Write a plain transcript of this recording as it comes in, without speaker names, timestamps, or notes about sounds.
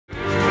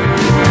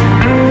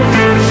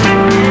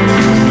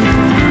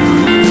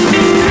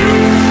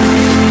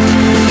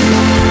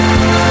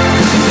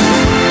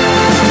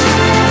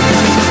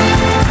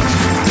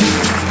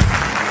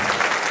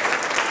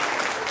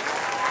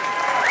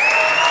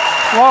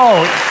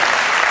Oh,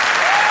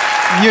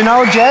 you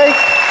know Jake?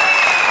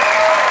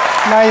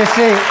 Now you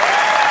see,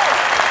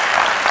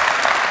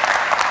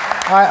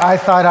 I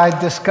thought I'd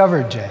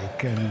discovered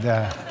Jake,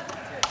 and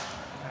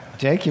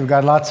Jake, you've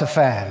got lots of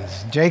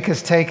fans. Jake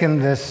has taken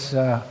this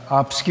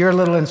obscure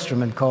little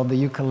instrument called the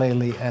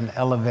ukulele and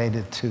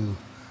elevated to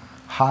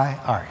high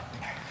art.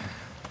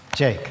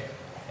 Jake.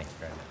 Thank you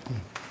very much.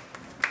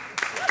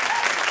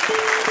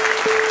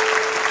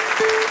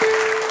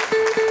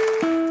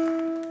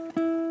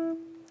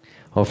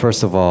 Well,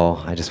 first of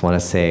all, I just want to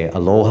say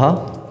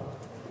aloha.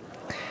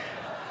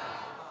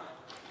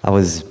 I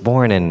was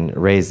born and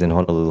raised in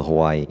Honolulu,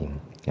 Hawaii,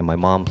 and my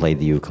mom played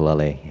the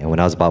ukulele. And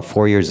when I was about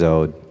 4 years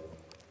old,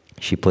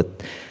 she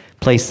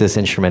placed this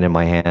instrument in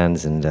my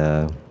hands, and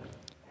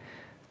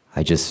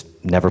I just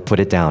never put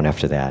it down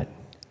after that.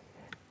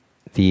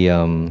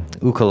 The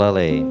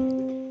ukulele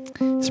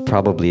is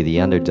probably the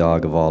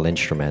underdog of all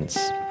instruments.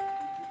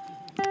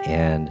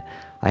 And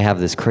I have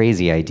this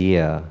crazy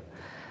idea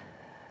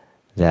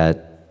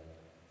that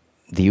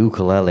the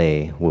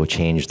ukulele will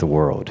change the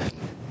world.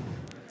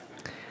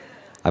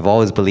 I've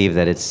always believed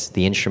that it's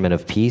the instrument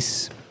of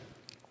peace,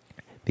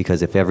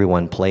 because if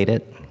everyone played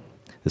it,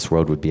 this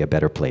world would be a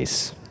better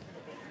place.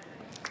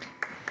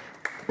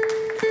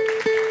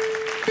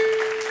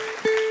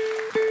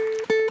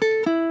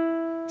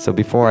 So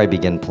before I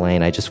begin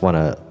playing, I just want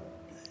to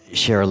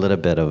share a little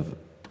bit of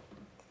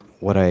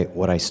what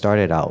I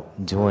started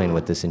out doing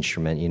with this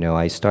instrument. You know,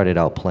 I started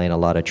out playing a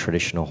lot of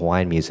traditional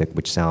Hawaiian music,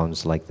 which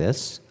sounds like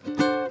this.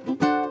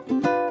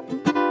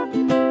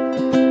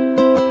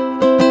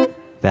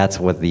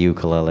 That's what the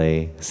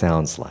ukulele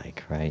sounds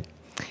like, right?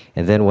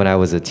 And then when I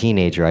was a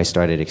teenager, I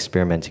started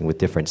experimenting with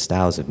different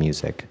styles of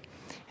music.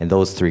 And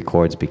those three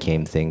chords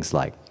became things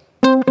like.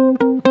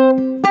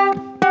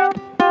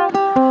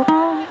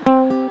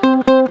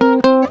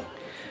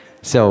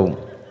 So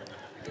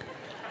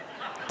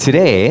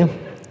today,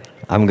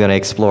 I'm going to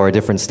explore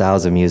different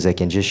styles of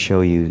music and just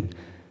show you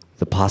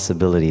the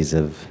possibilities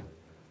of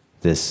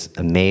this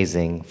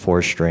amazing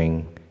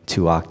 4-string,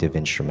 2-octave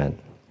instrument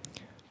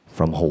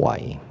from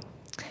Hawaii.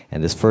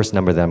 And this first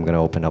number that I'm going to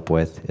open up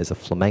with is a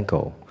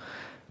flamenco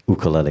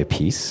ukulele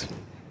piece.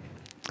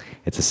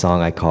 It's a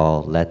song I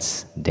call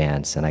Let's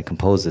Dance, and I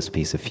composed this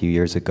piece a few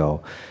years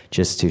ago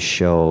just to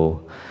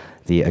show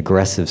the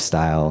aggressive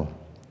style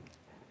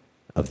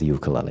of the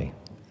ukulele.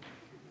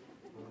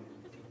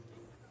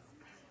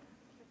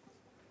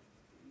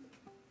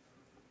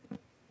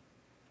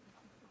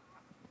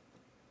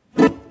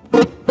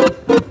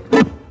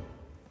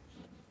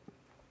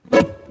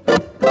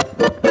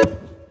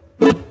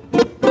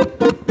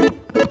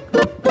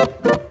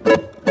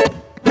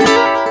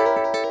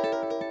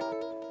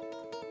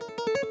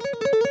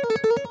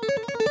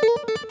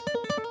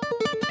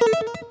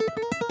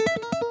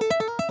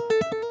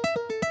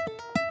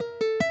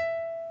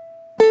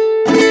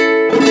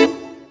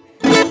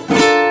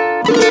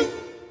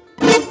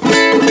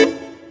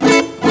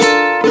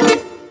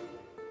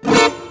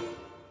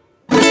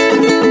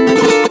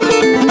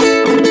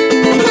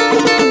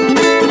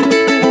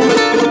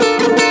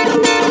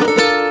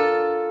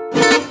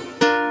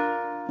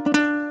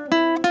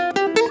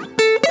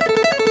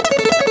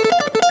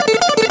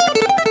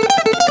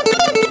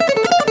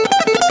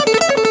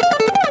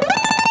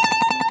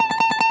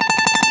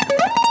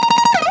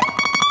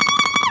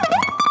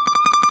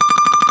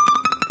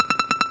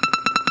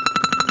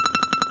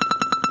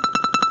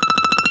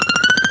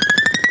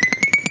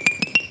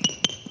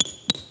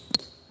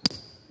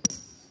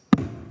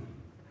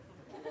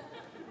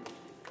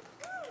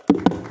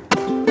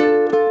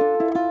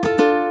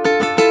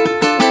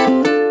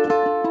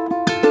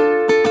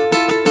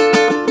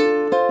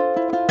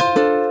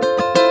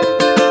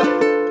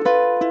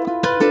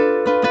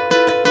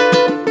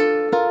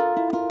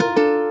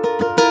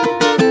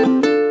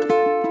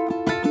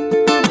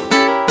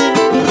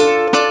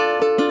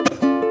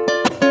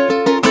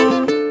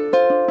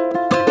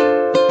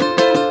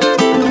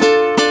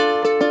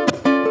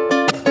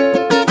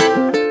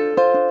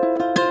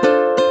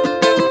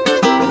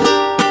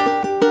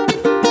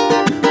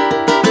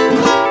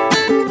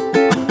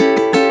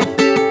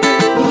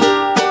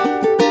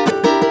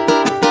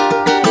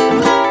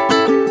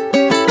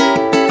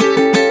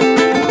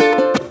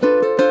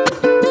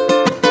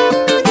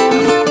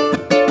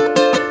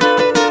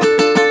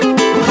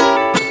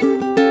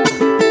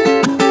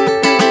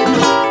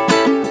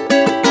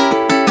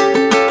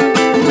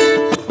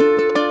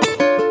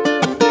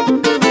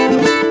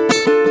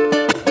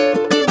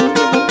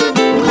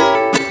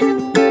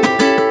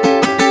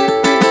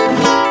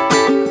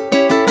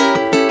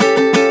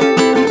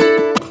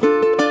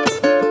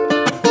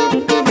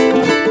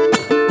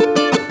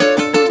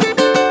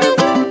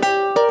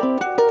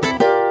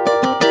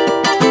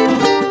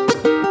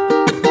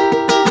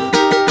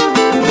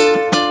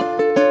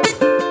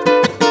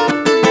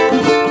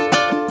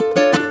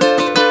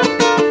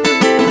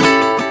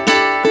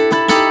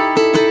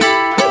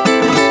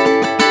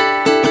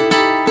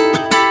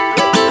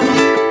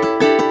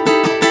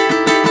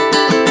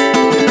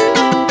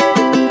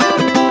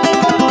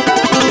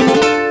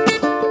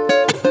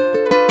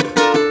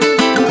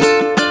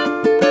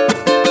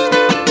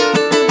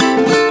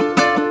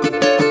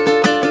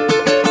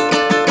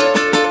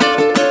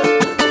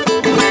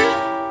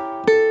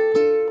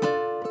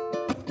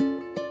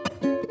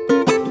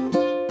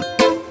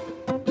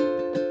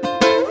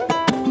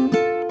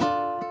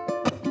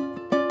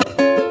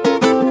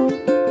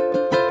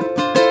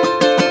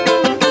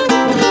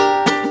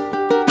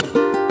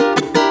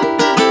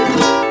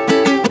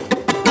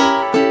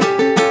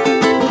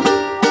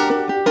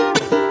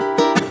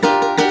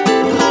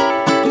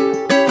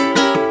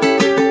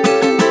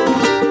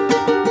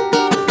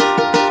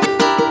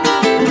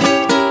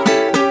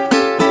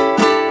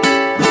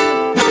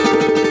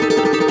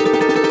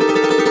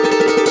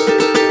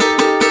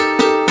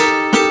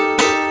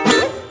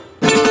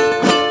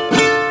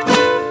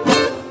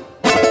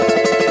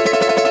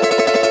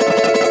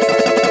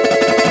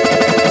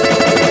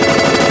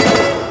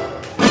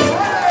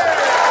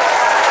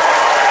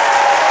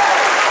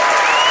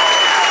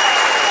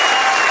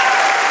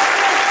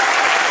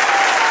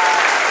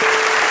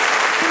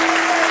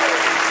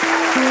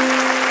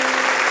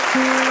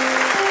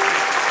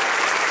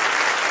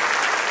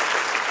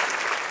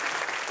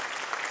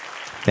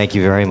 Thank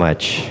you very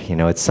much. You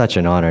know, it's such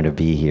an honor to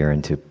be here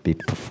and to be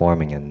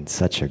performing in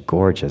such a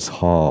gorgeous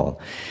hall.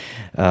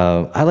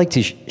 I'd like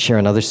to share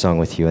another song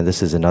with you, and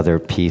this is another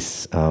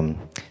piece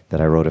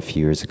that I wrote a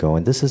few years ago.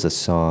 And this is a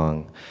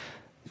song,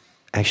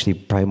 actually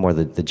probably more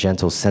the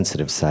gentle,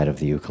 sensitive side of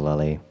the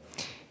ukulele.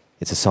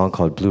 It's a song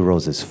called Blue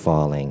Roses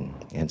Falling,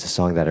 and it's a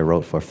song that I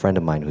wrote for a friend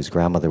of mine whose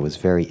grandmother was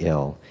very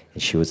ill,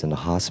 and she was in the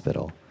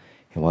hospital.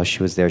 And while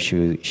she was there,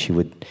 she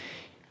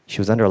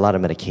was under a lot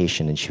of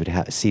medication, and she would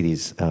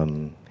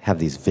have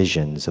these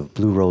visions of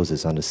blue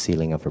roses on the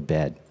ceiling of her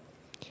bed.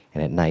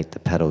 And at night, the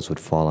petals would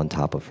fall on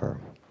top of her.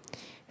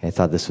 And I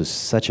thought this was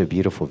such a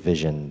beautiful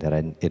vision that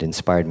it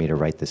inspired me to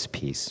write this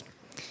piece.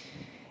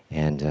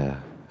 And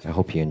I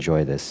hope you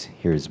enjoy this.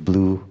 Here's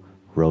Blue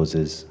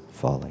Roses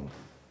Falling.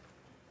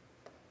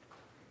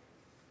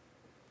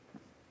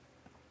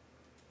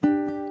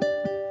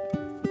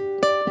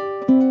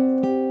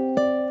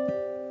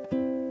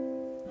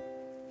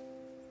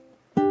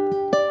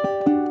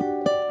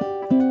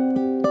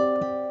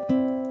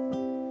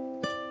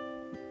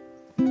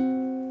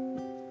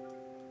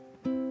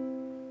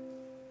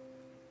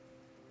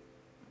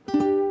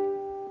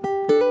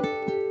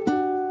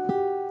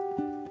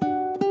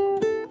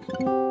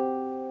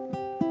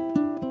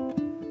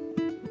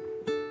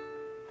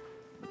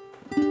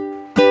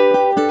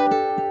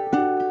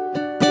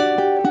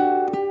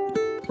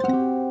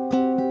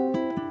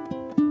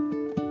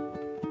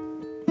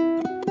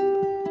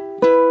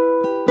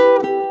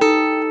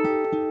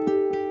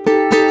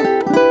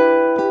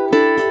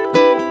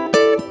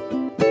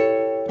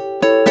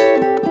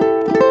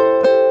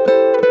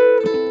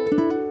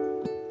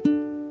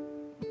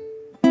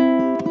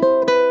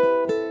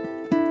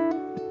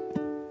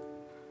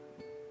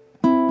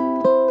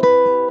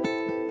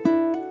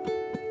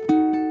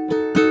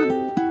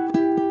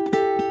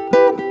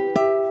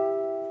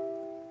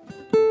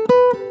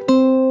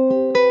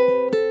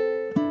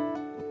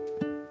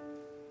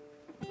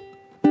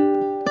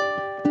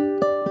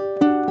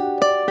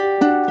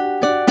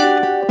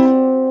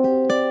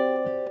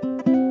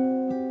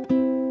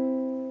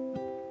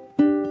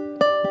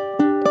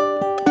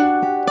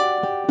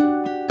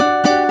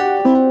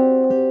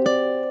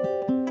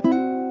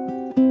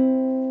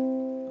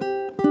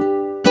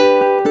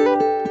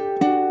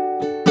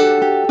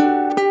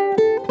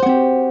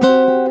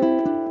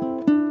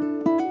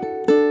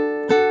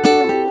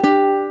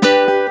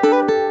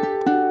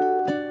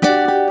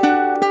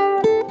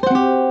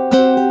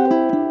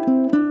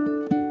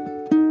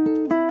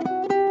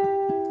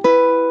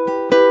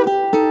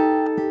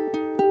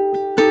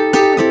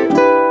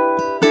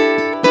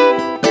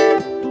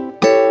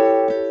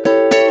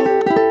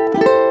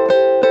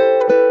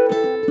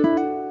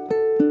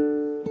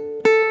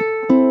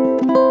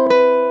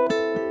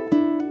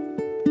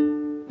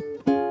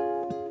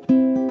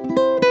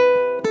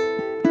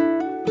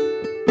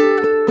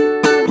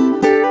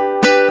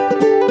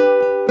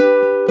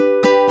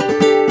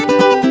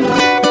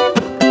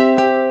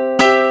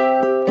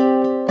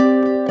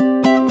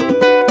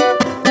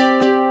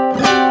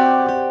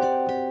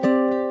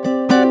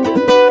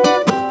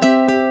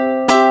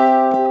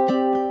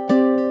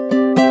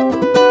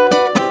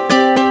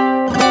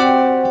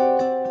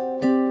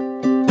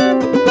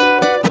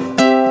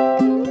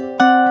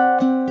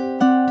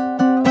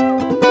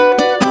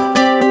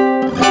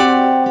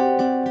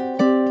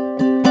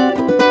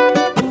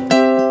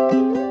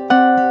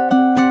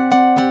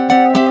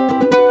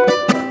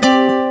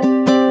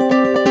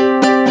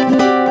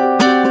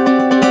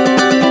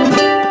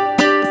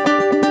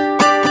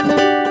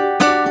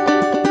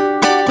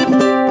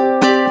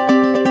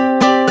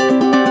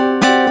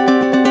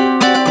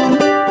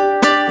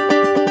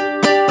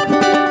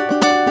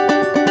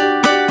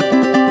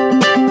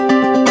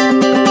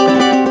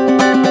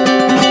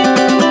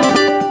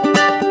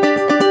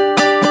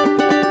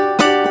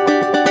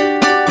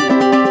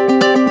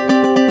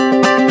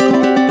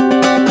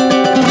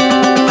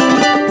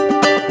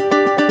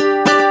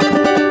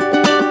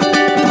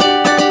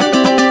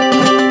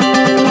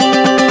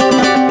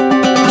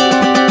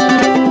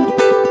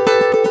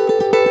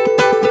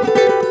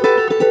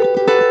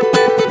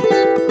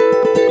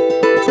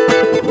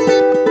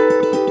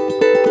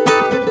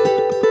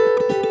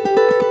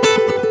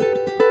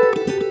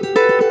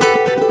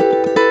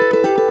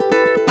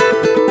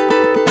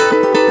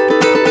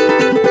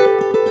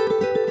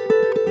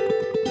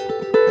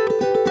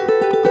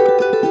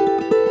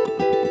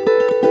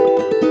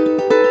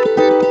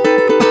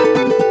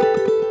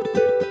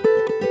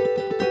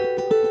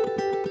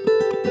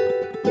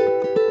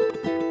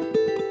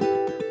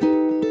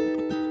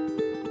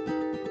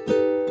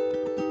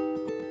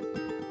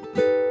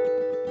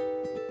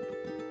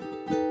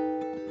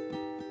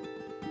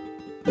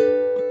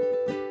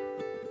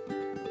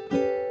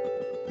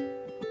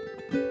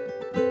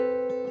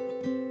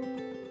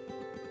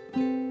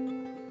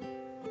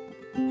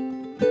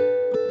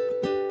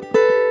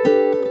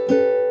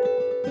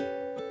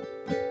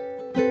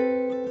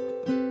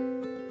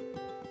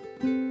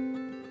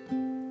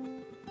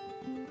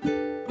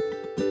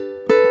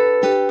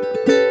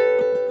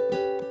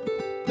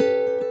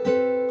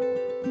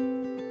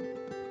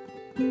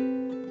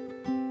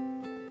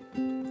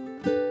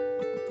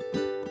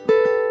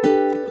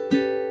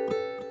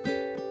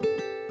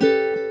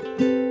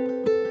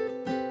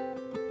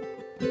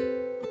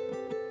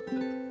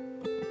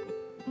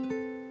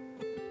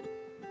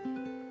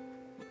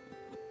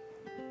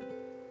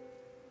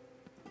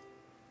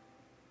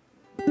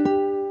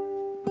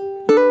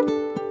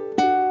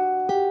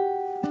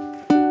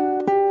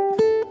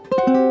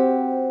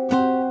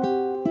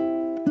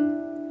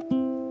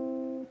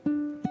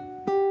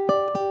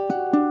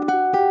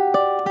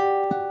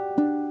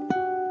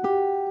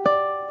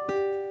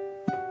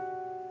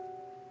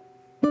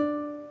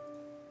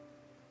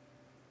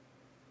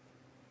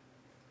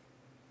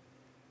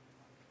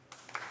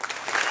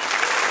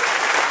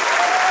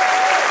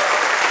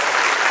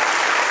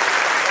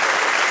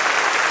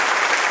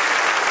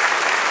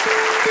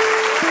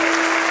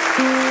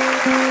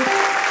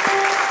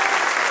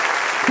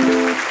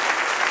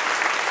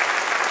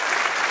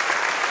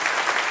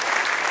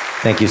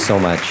 Thank you so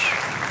much.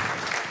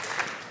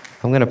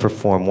 I'm going to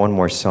perform one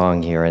more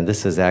song here, and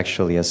this is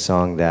actually a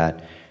song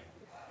that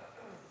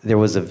there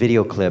was a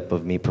video clip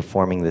of me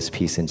performing this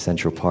piece in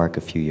Central Park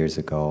a few years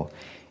ago,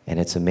 and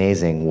it's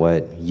amazing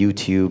what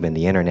YouTube and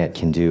the internet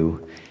can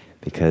do,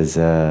 because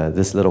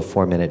this little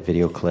 4-minute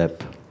video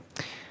clip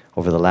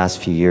over the last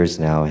few years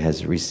now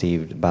has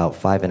received about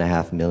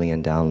 5.5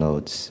 million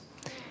downloads,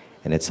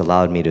 and it's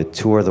allowed me to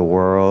tour the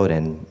world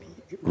and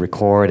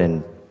record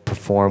and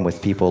perform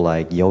with people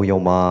like Yo-Yo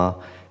Ma,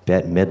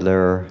 Bette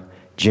Midler,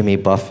 Jimmy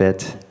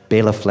Buffett,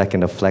 Bela Fleck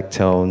and the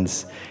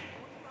Flecktones,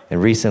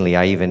 and recently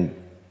I even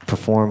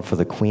performed for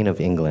the Queen of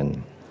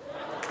England.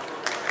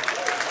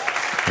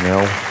 You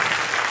know?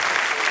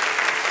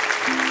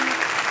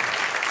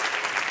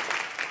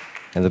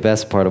 And the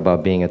best part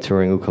about being a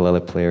touring ukulele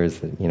player is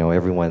that, you know,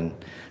 everyone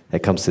that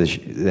comes to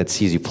that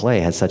sees you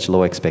play has such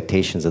low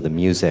expectations of the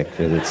music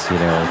that it's, you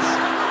know,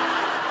 it's...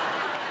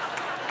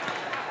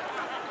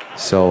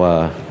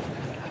 So,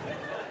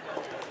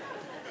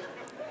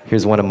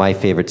 here's one of my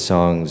favorite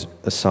songs,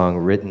 a song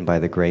written by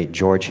the great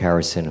George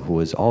Harrison, who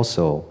was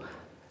also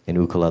an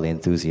ukulele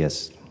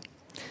enthusiast.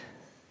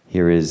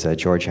 Here is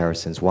George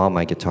Harrison's While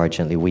My Guitar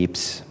Gently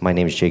Weeps. My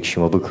name is Jake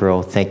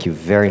Shimabukuro. Thank you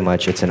very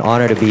much. It's an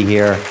honor to be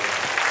here.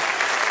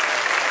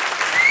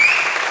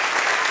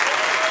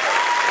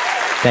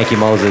 Thank you,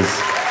 Moses.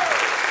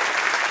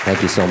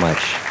 Thank you so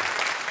much.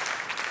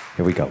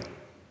 Here we go.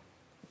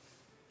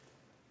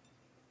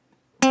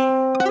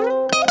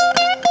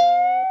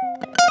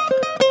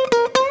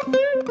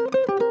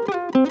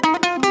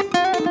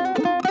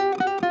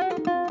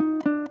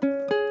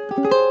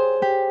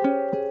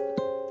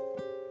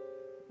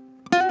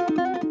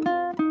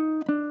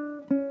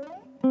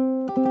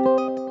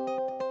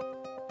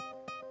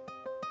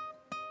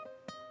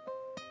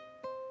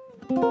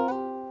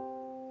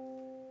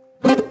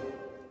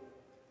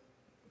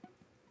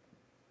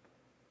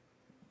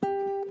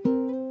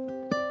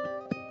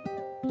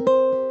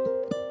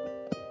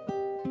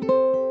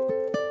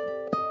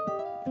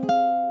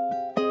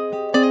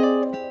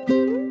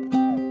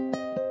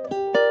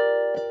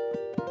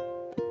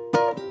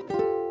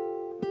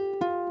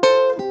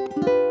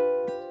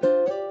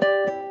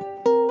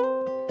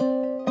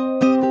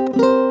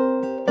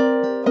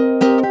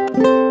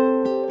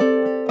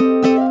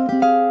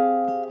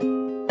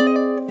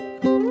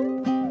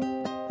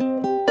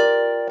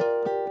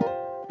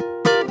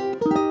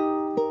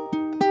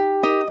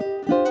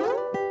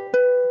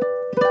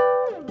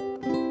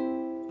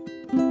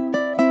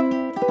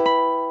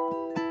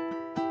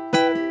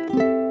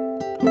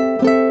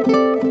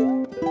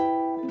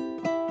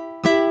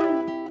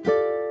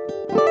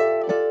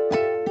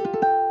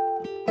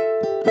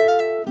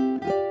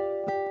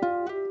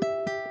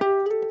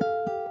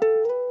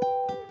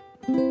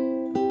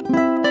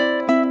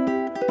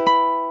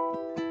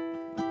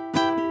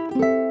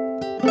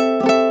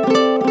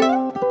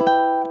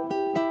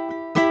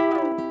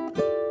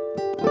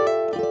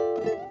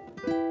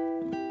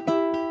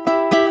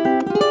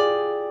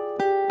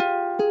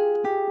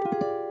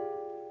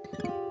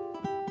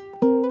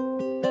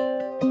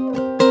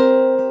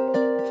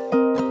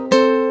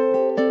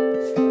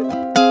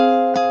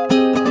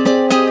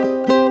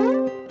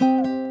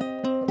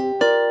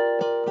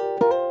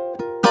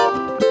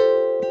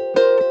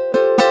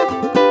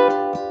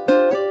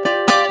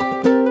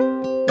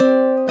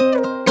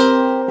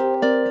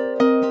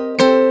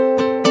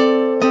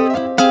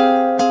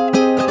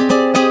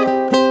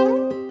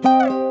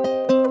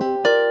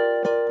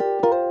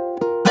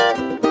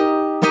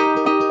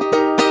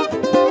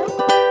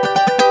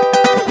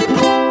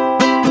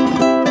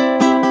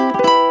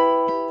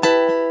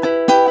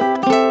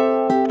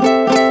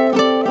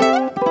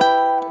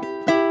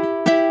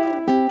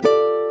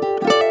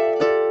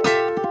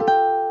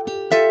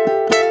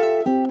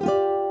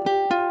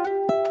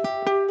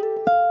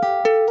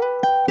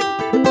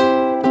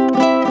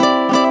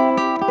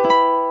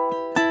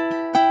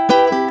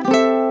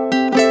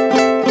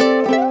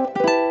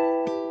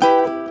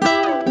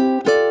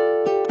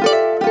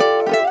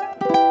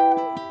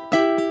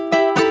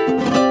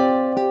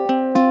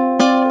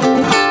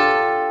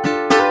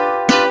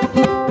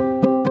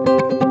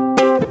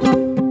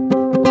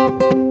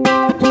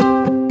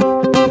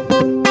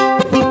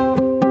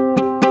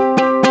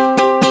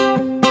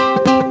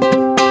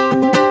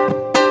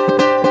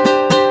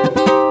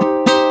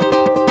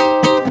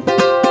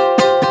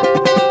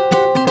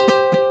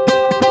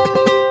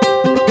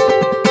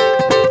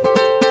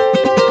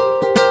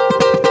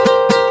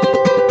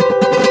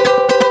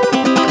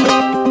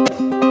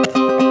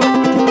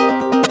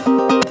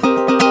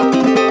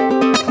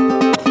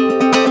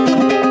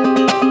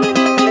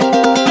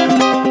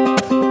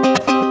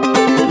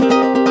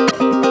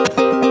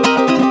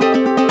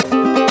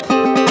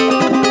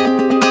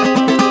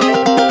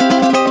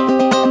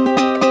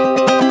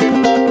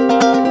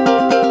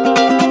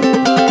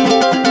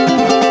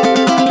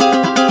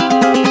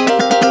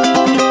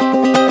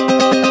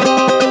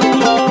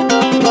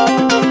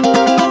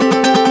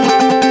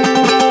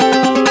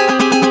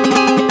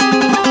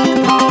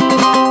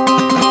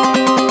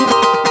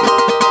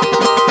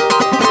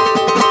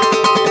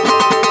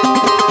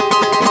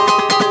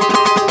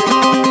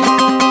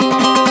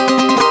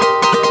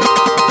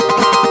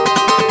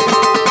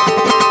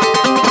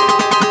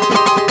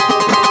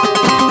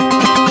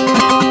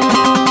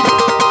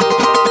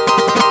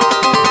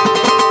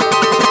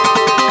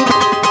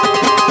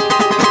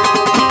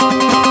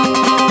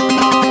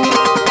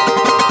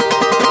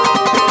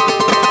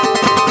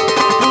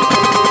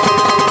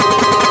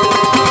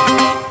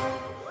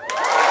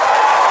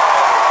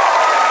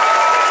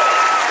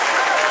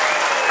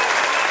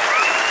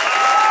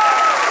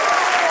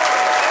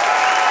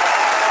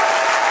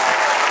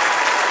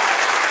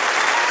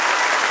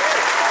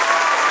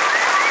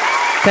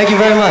 Thank you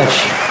very much.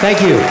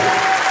 Thank you.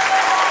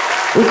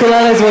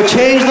 Ukuleles will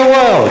change the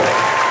world.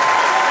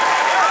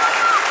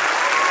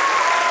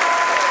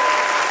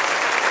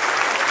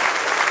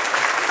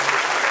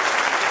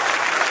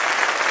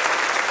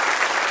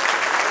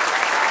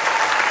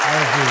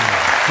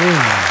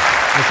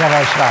 Let's have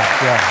our shot,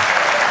 yeah.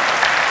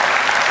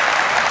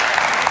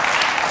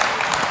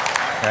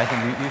 I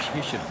think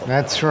you should.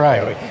 That's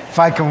right. If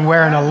I can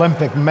wear an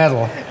Olympic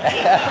medal.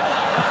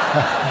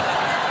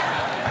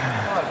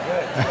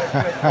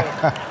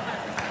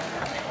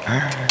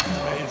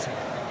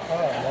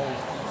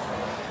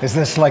 Is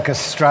this like a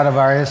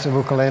Stradivarius of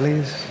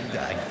ukuleles?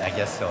 I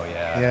guess so,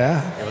 yeah.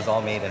 Yeah? It was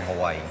all made in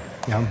Hawaii.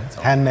 Yeah.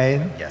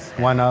 Handmade? Yes.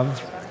 One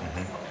of?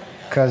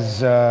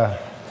 Because,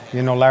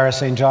 you know, Lara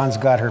St. John's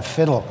got her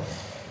fiddle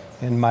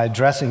in my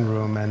dressing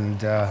room,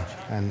 and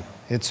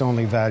it's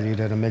only valued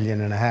at $1.5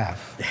 million.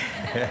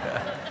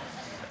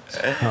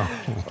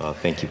 Well,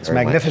 thank you very much. It's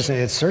magnificent.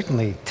 It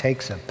certainly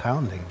takes a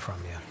pounding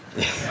from you.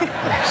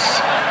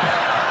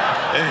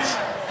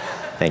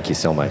 Thank you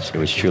so much. It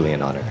was truly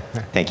an honor.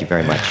 Thank you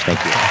very much.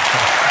 Thank you.